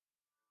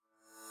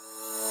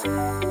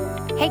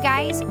Hey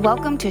guys,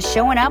 welcome to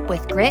Showing Up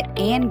with Grit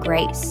and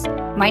Grace.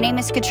 My name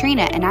is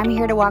Katrina, and I'm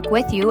here to walk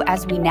with you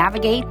as we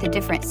navigate the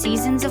different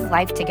seasons of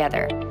life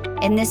together.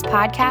 In this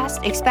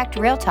podcast, expect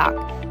real talk,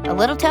 a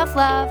little tough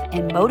love,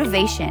 and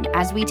motivation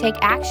as we take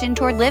action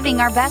toward living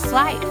our best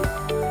life.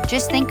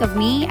 Just think of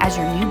me as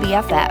your new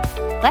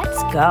BFF.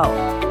 Let's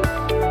go.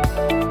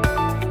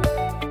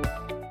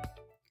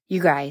 You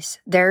guys,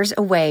 there's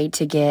a way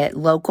to get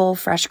local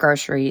fresh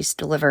groceries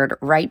delivered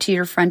right to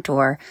your front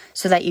door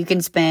so that you can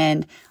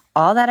spend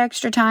all that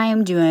extra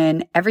time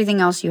doing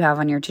everything else you have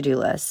on your to-do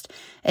list.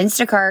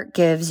 Instacart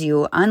gives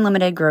you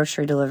unlimited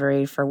grocery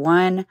delivery for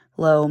one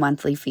low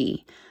monthly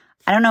fee.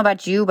 I don't know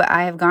about you, but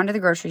I have gone to the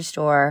grocery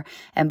store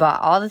and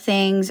bought all the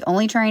things,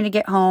 only trying to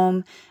get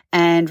home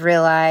and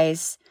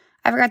realize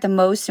I forgot the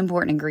most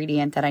important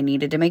ingredient that I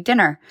needed to make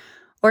dinner.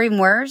 Or even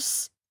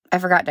worse, I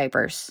forgot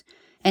diapers.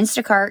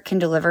 Instacart can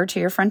deliver to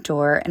your front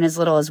door in as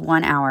little as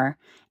 1 hour,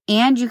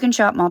 and you can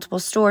shop multiple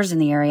stores in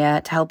the area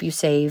to help you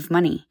save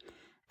money.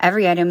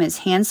 Every item is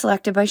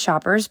hand-selected by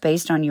shoppers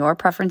based on your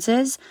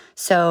preferences,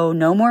 so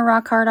no more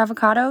rock-hard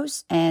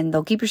avocados, and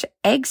they'll keep your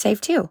eggs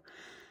safe too.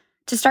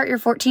 To start your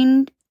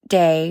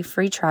 14-day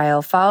free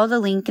trial, follow the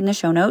link in the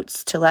show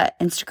notes to let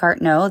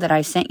Instacart know that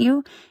I sent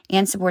you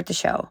and support the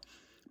show.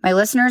 My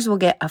listeners will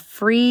get a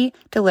free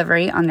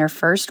delivery on their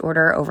first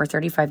order over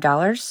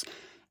 $35.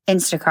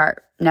 Instacart,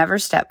 never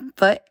step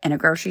foot in a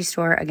grocery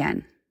store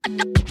again.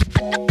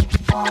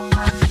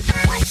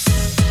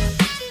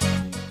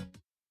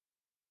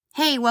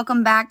 Hey,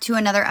 welcome back to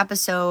another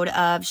episode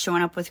of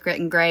Showing Up with Grit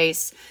and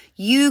Grace.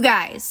 You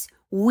guys,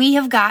 we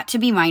have got to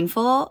be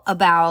mindful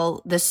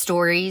about the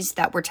stories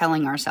that we're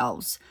telling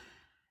ourselves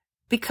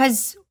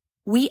because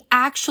we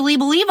actually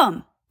believe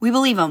them. We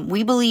believe them.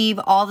 We believe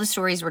all the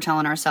stories we're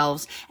telling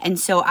ourselves. And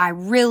so I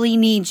really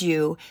need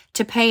you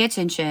to pay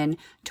attention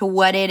to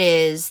what it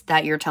is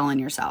that you're telling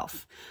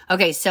yourself.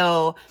 Okay,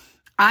 so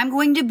I'm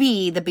going to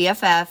be the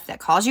BFF that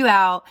calls you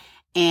out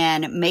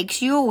and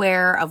makes you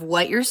aware of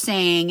what you're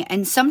saying.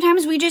 And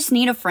sometimes we just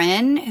need a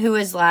friend who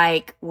is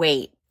like,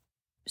 wait,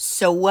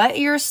 so what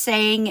you're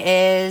saying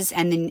is,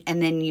 and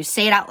then you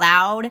say it out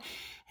loud,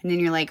 and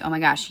then you're like, oh my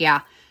gosh,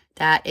 yeah,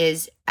 that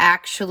is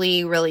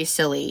actually really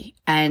silly.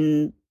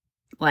 And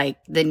like,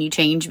 then you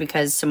change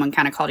because someone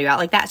kind of called you out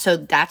like that. So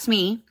that's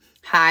me.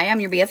 Hi,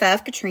 I'm your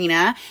BFF,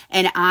 Katrina,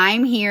 and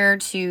I'm here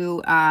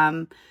to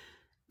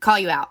call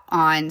you out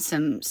on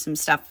some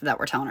stuff that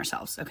we're telling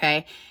ourselves,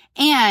 okay?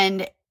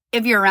 And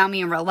if you're around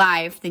me in real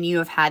life, then you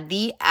have had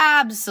the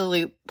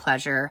absolute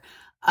pleasure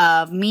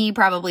of me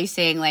probably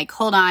saying like,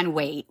 hold on,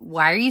 wait,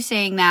 why are you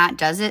saying that?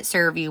 Does it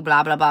serve you?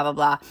 Blah, blah, blah, blah,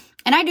 blah.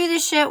 And I do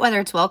this shit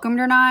whether it's welcomed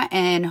or not.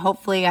 And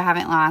hopefully I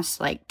haven't lost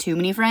like too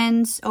many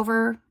friends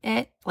over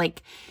it.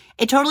 Like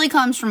it totally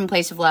comes from a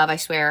place of love, I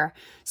swear.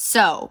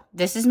 So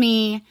this is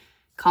me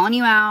calling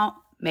you out,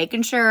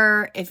 making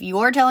sure if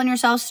you're telling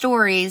yourself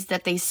stories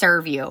that they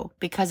serve you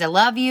because I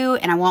love you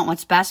and I want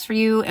what's best for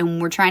you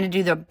and we're trying to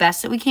do the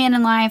best that we can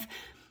in life,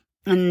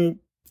 and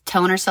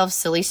telling ourselves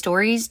silly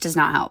stories does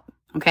not help,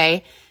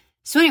 okay?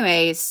 So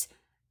anyways,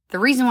 the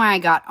reason why I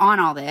got on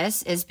all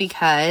this is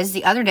because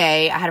the other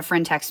day I had a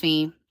friend text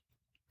me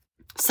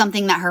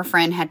something that her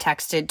friend had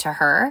texted to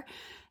her,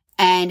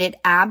 and it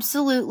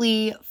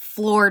absolutely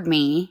floored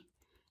me.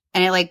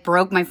 And it like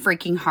broke my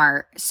freaking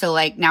heart. So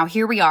like now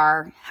here we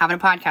are having a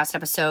podcast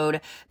episode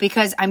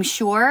because I'm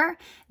sure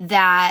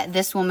that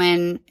this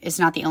woman is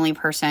not the only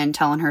person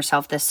telling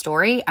herself this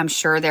story. I'm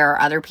sure there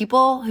are other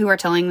people who are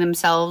telling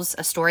themselves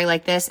a story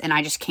like this, and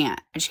I just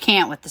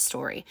can't with the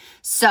story.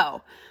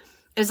 So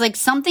it was like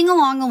something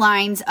along the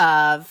lines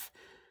of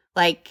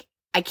like,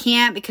 I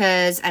can't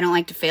because I don't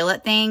like to fail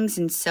at things.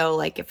 And so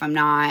like, if I'm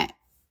not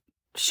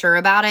sure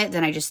about it,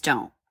 then I just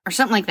don't, or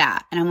something like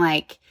that. And I'm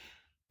like,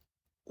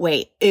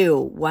 wait, ew,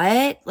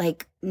 what?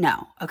 Like,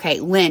 no.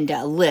 Okay,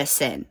 Linda,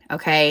 listen,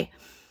 okay?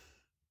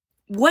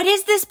 What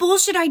is this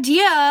bullshit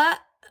idea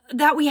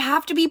that we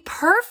have to be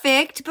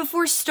perfect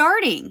before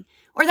starting?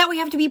 Or that we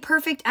have to be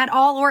perfect at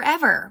all or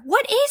ever?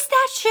 What is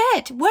that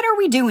shit? What are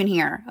we doing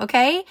here,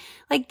 okay?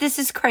 Like, this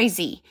is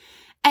crazy.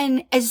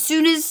 And as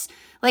soon as,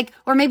 like,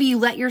 or maybe you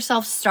let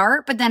yourself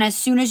start, but then as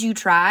soon as you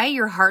try,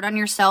 you're hard on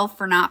yourself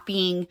for not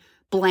being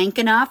blank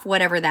enough,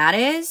 whatever that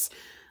is,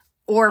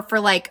 or for,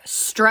 like,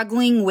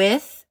 struggling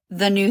with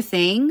the new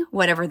thing,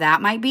 whatever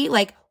that might be.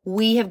 Like,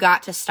 we have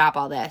got to stop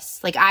all this.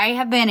 Like, I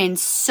have been in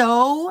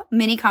so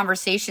many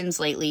conversations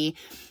lately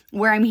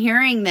where I'm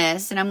hearing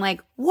this and I'm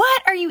like,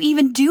 what are you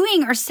even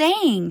doing or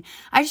saying?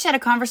 I just had a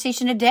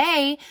conversation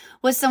today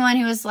with someone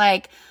who was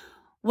like,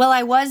 well,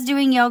 I was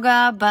doing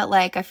yoga, but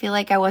like, I feel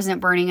like I wasn't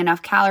burning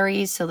enough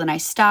calories. So then I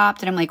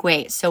stopped. And I'm like,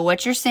 wait, so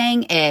what you're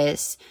saying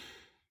is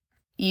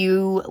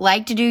you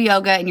like to do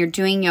yoga and you're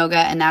doing yoga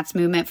and that's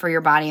movement for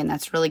your body and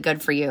that's really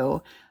good for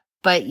you.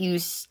 But you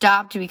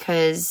stopped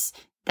because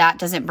that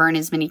doesn't burn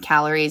as many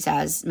calories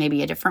as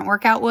maybe a different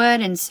workout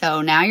would. And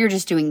so now you're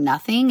just doing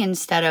nothing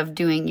instead of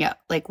doing,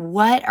 like,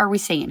 what are we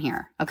saying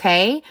here?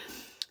 Okay.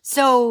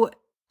 So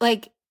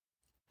like,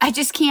 I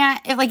just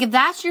can't, if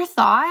that's your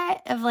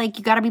thought of like,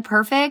 you got to be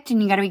perfect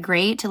and you got to be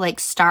great to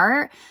like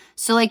start.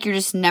 So like, you're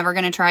just never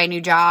going to try a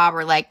new job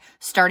or like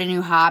start a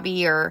new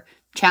hobby or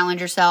challenge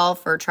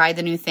yourself or try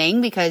the new thing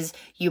because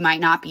you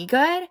might not be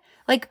good.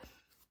 Like,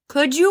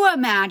 could you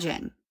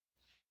imagine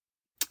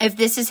if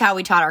this is how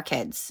we taught our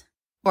kids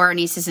or our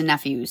nieces and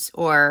nephews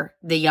or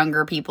the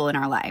younger people in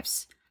our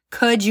lives?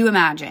 Could you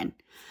imagine?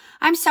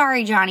 I'm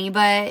sorry, Johnny,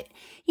 but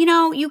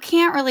you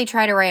can't really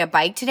try to ride a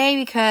bike today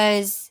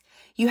because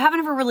you haven't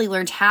ever really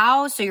learned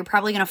how, so you're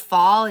probably going to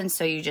fall, and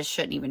so you just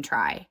shouldn't even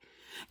try.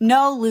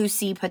 No,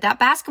 Lucy, put that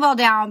basketball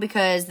down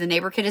because the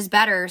neighbor kid is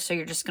better, so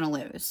you're just going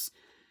to lose.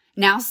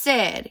 Now,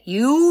 Sid,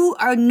 you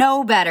are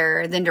no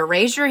better than to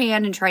raise your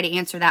hand and try to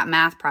answer that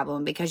math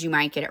problem because you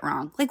might get it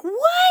wrong. Like,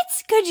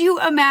 what could you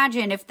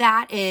imagine if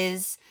that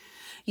is,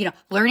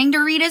 learning to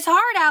read is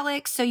hard,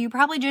 Alex, so you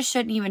probably just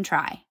shouldn't even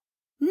try.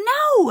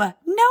 No,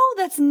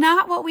 that's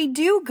not what we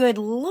do. Good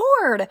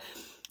Lord.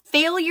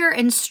 Failure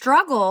and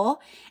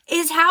struggle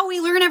is how we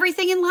learn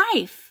everything in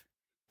life.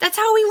 That's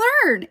how we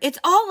learn. It's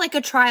all like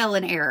a trial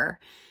and error.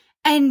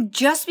 And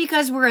just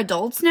because we're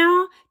adults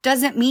now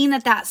doesn't mean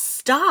that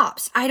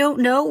stops. I don't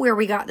know where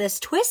we got this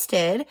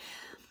twisted,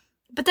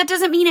 but that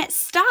doesn't mean it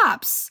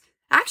stops.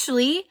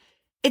 Actually,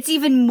 it's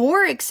even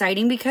more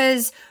exciting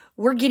because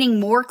we're getting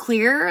more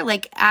clear.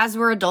 Like as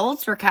we're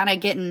adults, we're kind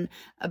of getting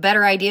a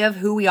better idea of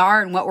who we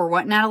are and what we're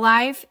wanting out of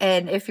life.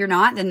 And if you're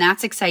not, then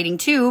that's exciting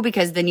too,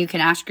 because then you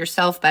can ask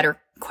yourself better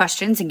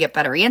questions and get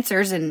better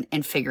answers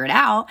and figure it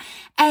out.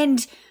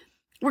 And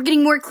we're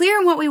getting more clear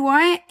on what we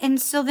want. And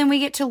so then we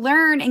get to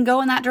learn and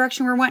go in that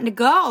direction we're wanting to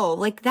go.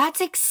 Like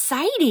that's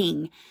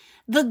exciting.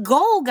 The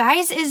goal,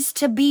 guys, is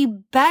to be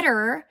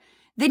better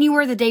than you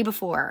were the day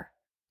before.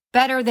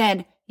 Better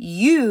than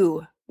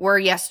you were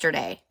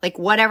yesterday. Like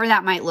whatever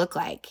that might look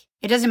like.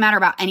 It doesn't matter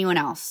about anyone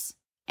else.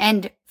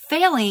 And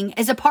failing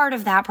is a part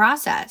of that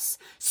process.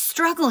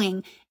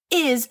 Struggling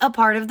is a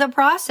part of the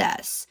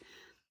process.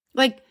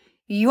 Like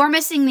you're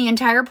missing the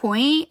entire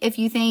point if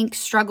you think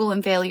struggle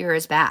and failure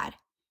is bad.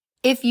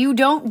 If you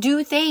don't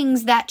do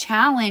things that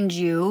challenge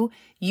you,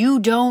 you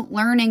don't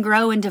learn and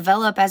grow and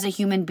develop as a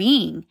human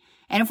being.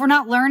 And if we're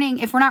not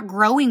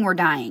growing, we're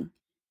dying.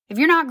 If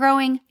you're not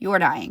growing, you're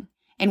dying.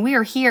 And we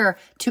are here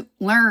to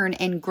learn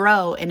and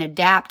grow and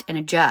adapt and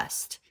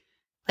adjust.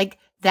 Like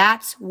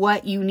that's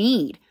what you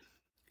need.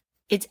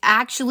 It's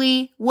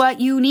actually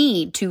what you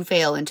need to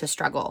fail and to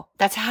struggle.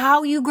 That's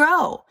how you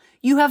grow.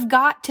 You have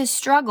got to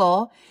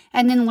struggle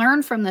and then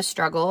learn from the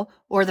struggle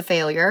or the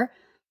failure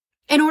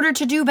in order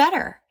to do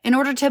better, in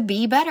order to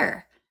be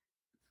better.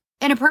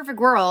 In a perfect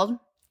world,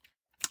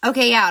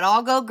 okay, yeah, it'll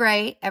all go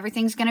great.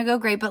 Everything's going to go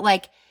great. But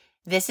like,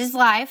 this is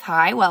life.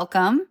 Hi,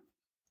 welcome.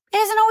 It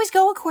doesn't always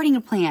go according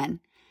to plan.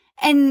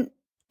 And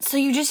so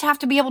you just have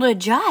to be able to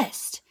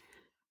adjust.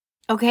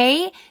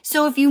 Okay?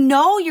 So if you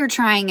know you're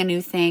trying a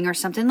new thing or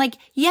something, like,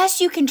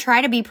 yes, you can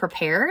try to be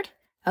prepared.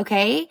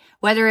 Okay?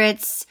 Whether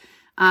it's,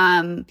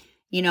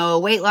 a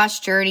weight loss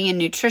journey and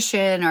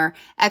nutrition or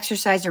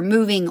exercise or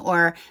moving,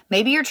 or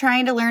maybe you're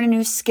trying to learn a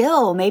new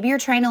skill. Maybe you're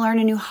trying to learn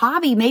a new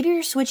hobby. Maybe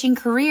you're switching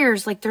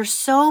careers. Like there's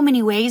so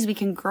many ways we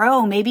can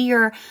grow. Maybe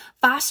you're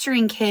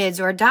fostering kids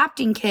or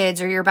adopting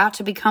kids, or you're about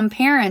to become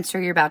parents,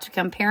 or you're about to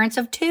become parents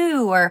of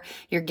 2, or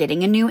you're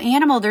getting a new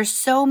animal. There's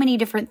so many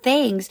different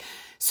things.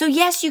 So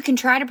yes, you can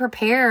try to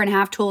prepare and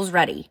have tools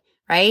ready,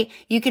 right?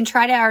 You can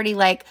try to already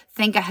like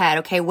think ahead.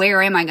 Okay,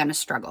 where am I going to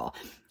struggle?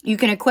 You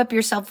can equip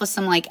yourself with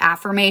some like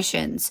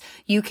affirmations.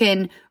 You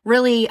can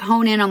really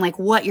hone in on like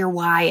what your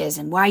why is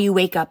and why you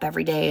wake up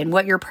every day and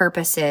what your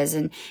purpose is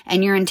and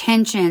your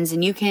intentions.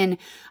 And you can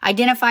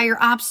identify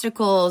your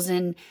obstacles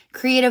and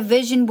create a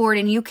vision board,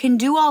 and you can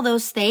do all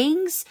those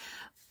things.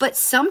 But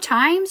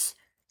sometimes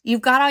you've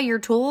got all your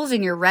tools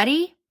and you're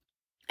ready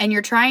and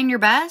you're trying your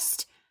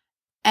best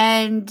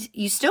and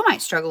you still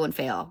might struggle and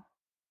fail.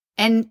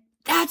 And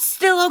that's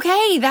still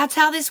okay. That's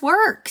how this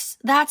works.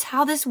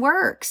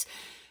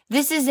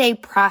 This is a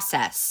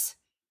process.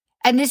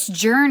 And this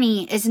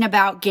journey isn't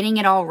about getting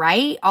it all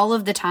right all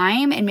of the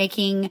time and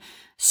making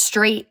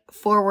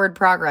straightforward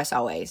progress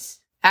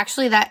always.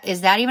 Actually, is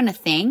that even a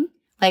thing?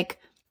 Like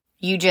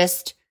you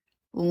just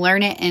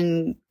learn it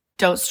and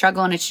don't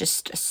struggle and it's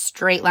just a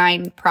straight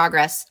line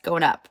progress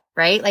going up,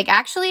 right? Like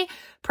actually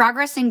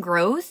progress and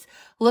growth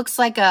looks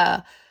like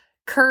a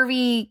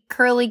curvy,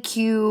 curly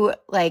Q,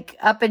 like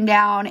up and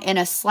down in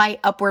a slight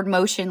upward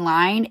motion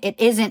line. It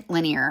isn't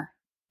linear.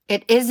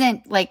 It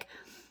isn't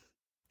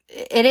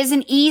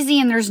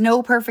easy, and there's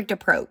no perfect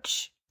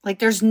approach. Like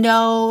that's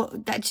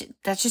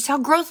just how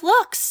growth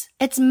looks.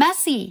 It's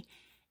messy.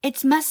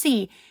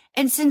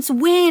 And since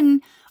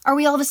when are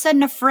we all of a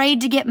sudden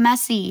afraid to get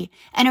messy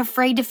and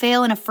afraid to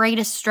fail and afraid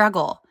to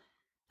struggle?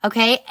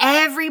 Okay.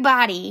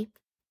 Everybody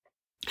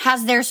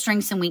has their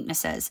strengths and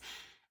weaknesses.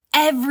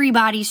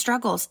 Everybody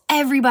struggles.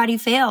 Everybody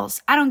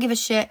fails. I don't give a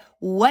shit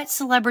what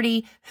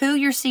celebrity, who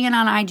you're seeing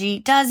on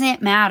IG,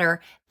 doesn't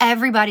matter.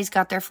 Everybody's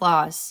got their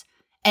flaws,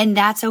 and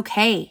that's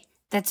okay.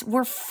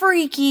 We're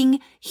freaking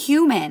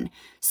human.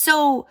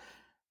 So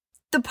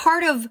the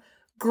part of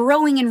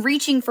growing and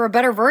reaching for a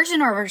better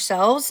version of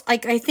ourselves.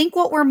 Like, I think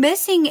what we're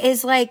missing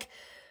is like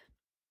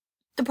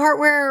the part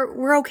where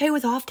we're okay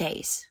with off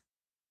days.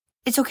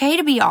 It's okay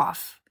to be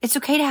off. It's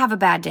okay to have a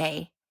bad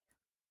day.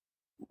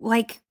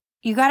 Like,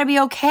 you got to be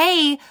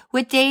okay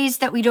with days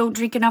that we don't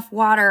drink enough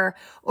water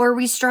or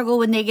we struggle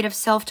with negative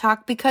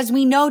self-talk because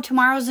we know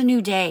tomorrow's a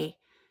new day.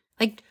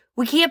 Like,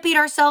 we can't beat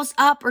ourselves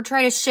up or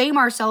try to shame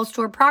ourselves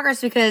toward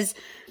progress because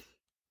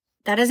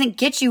that doesn't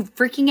get you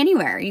freaking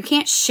anywhere. You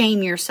can't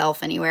shame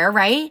yourself anywhere,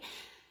 right?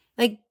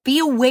 Like, be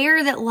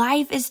aware that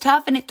life is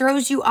tough and it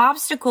throws you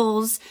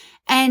obstacles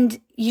and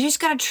you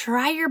just got to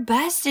try your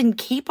best and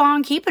keep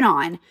on keeping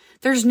on.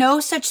 There's no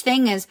such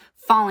thing as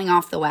falling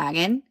off the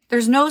wagon.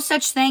 There's no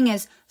such thing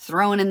as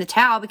throwing in the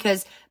towel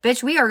because,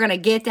 bitch, we are going to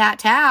get that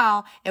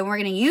towel and we're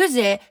going to use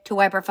it to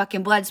wipe our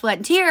fucking blood, sweat,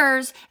 and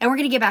tears and we're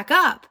going to get back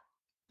up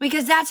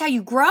because that's how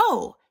you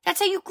grow. That's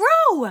how you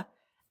grow.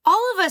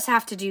 All of us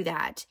have to do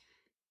that.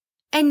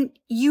 And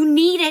you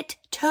need it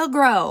to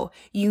grow.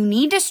 You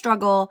need to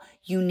struggle.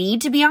 You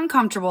need to be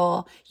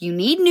uncomfortable. You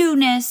need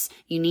newness.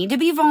 You need to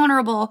be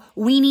vulnerable.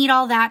 We need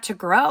all that to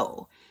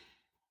grow.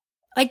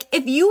 Like,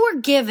 if you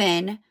were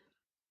given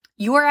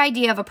your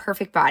idea of a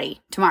perfect body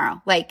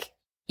tomorrow, like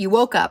you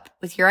woke up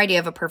with your idea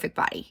of a perfect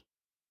body,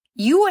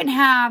 you wouldn't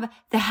have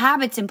the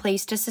habits in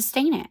place to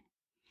sustain it.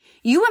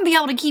 You wouldn't be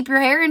able to keep your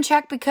hair in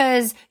check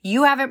because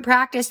you haven't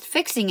practiced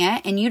fixing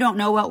it and you don't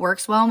know what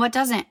works well and what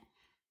doesn't.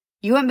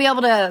 You wouldn't be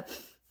able to,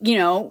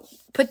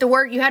 put the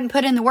work, you hadn't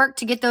put in the work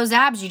to get those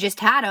abs, you just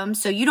had them,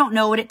 so you don't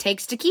know what it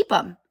takes to keep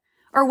them.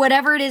 Or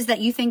whatever it is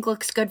that you think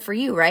looks good for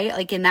you, right?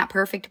 Like in that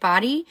perfect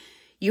body,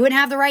 you wouldn't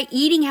have the right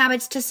eating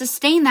habits to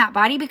sustain that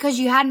body because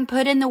you hadn't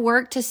put in the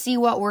work to see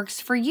what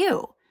works for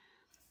you.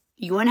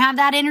 You wouldn't have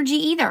that energy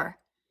either.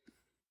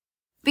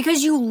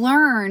 Because you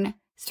learn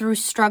through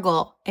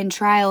struggle and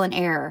trial and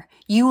error.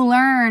 You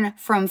learn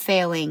from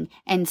failing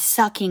and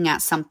sucking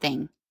at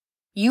something.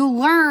 You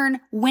learn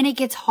when it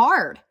gets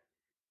hard.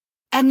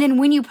 And then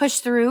when you push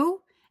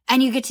through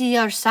and you get to the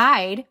other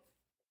side,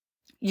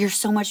 you're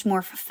so much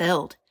more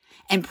fulfilled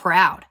and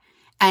proud.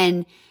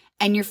 And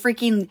you're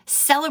freaking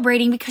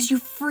celebrating because you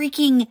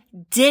freaking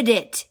did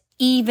it,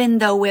 even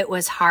though it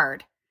was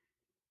hard.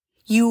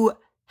 You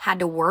had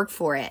to work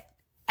for it.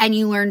 And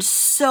you learned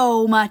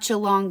so much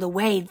along the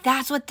way.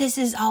 That's what this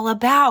is all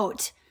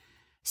about.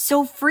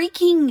 So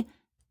freaking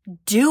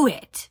do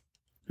it.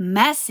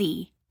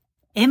 Messy.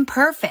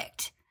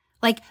 Imperfect.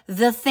 Like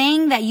the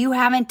thing that you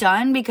haven't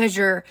done because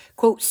you're,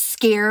 quote,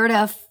 scared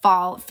of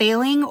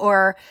failing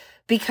or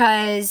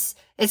because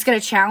it's going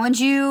to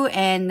challenge you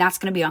and that's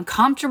going to be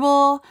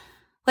uncomfortable.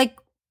 Like,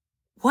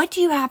 what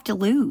do you have to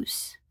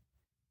lose?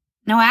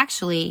 No,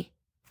 actually,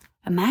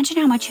 imagine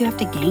how much you have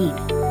to gain.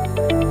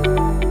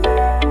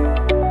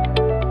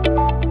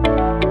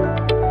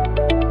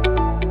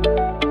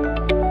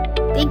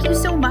 Thank you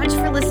so much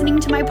for listening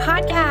to my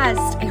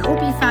podcast. I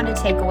hope you found a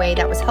takeaway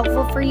that was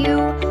helpful for you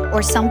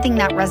or something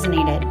that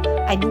resonated.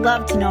 I'd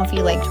love to know if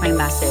you liked my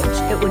message.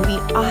 It would be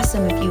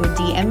awesome if you would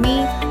DM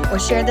me or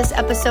share this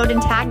episode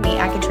and tag me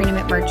at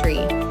Katrina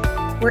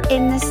McMurtry. We're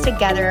in this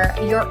together.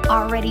 You're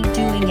already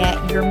doing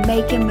it. You're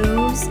making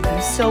moves.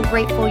 I'm so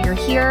grateful you're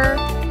here.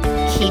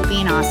 Keep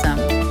being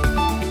awesome.